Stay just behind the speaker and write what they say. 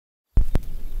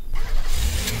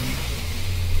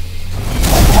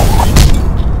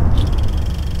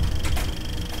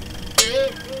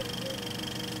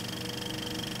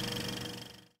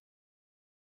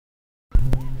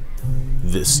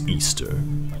This Easter,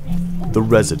 the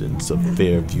residents of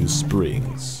Fairview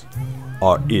Springs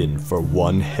are in for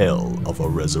one hell of a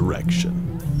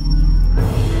resurrection.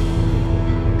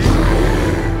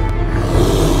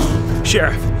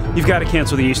 Sheriff, you've got to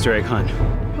cancel the Easter egg hunt.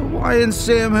 Why in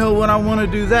Sam Hill would I want to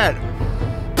do that?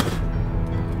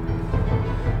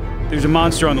 There's a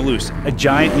monster on the loose, a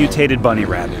giant mutated bunny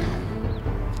rabbit.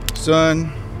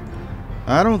 Son,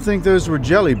 I don't think those were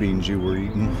jelly beans you were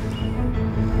eating.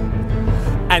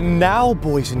 And now,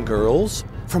 boys and girls,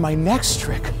 for my next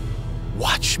trick,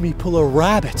 watch me pull a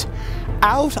rabbit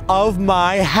out of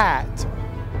my hat.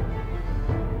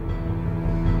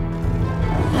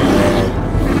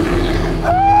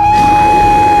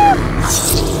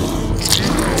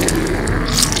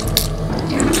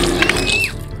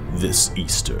 This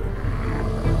Easter,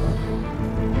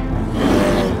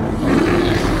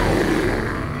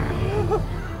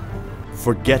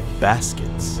 forget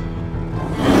baskets.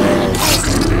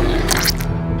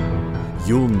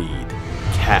 You'll need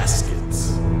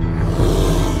caskets.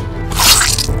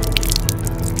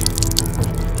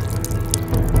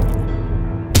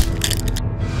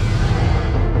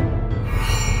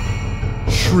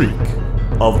 Shriek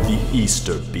of the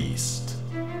Easter Beast.